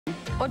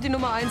Und die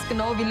Nummer 1,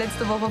 genau wie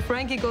letzte Woche,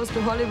 Frankie Goes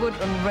to Hollywood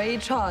und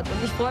Rage Hard.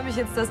 Und ich freue mich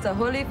jetzt, dass der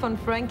Holly von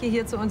Frankie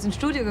hier zu uns ins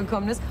Studio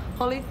gekommen ist.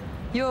 Holly,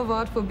 your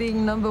award for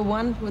being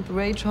 #1 with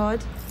Rage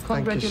Hard.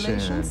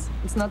 Congratulations.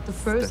 It's not the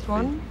first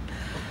one.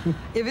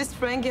 Ihr wisst,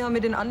 Frankie haben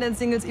mit den anderen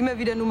Singles immer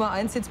wieder Nummer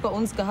 1 Hits bei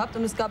uns gehabt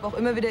und es gab auch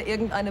immer wieder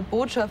irgendeine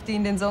Botschaft, die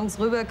in den Songs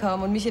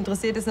rüberkam. Und mich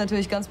interessiert es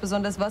natürlich ganz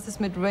besonders, was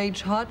ist mit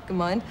Rage Hard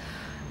gemeint?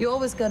 You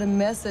always got a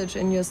message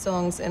in your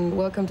songs and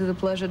Welcome to the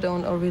Pleasure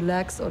Dome or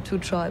Relax or Two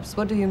Tribes.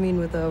 What do you mean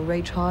with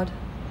Rage Hard?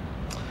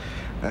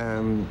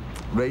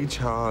 Rage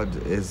Hard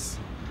is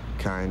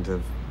kind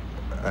of,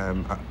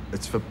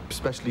 it's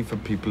especially for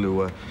people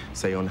who are,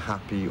 say,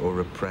 unhappy or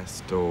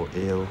repressed or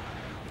ill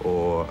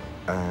or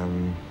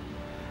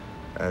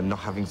not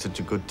having such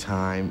a good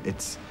time.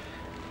 It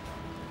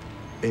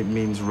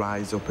means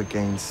rise up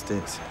against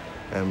it.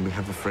 We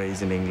have a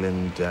phrase in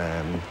England,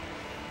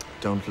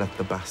 don't let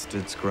the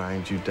bastards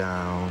grind you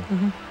down.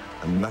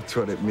 And that's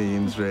what it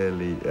means,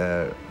 really,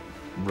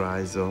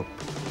 rise up.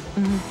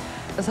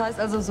 Das heißt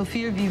also so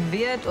viel wie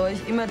wehrt euch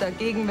immer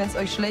dagegen, wenn es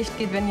euch schlecht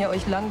geht, wenn ihr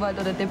euch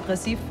langweilt oder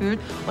depressiv fühlt.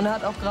 Und er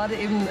hat auch gerade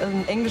eben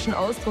einen englischen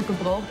Ausdruck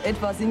gebraucht,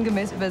 etwa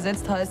sinngemäß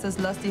übersetzt heißt es,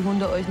 lasst die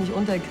Hunde euch nicht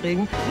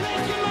unterkriegen.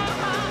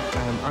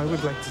 I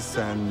would like to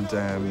send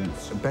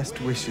best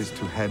wishes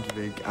to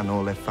Hedwig and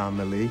all their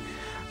family,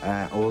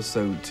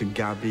 also to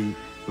Gabby,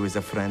 who is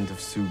a friend of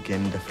Sue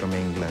Ginder from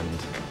England.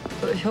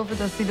 Ich hoffe,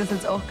 dass Sie das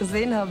jetzt auch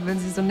gesehen haben, wenn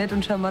Sie so nett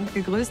und charmant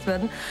gegrüßt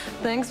werden.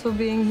 Thanks for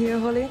being here,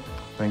 Holly.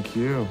 Thank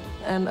you.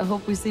 And I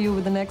hope we see you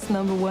with the next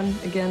 #1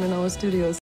 again in our studios.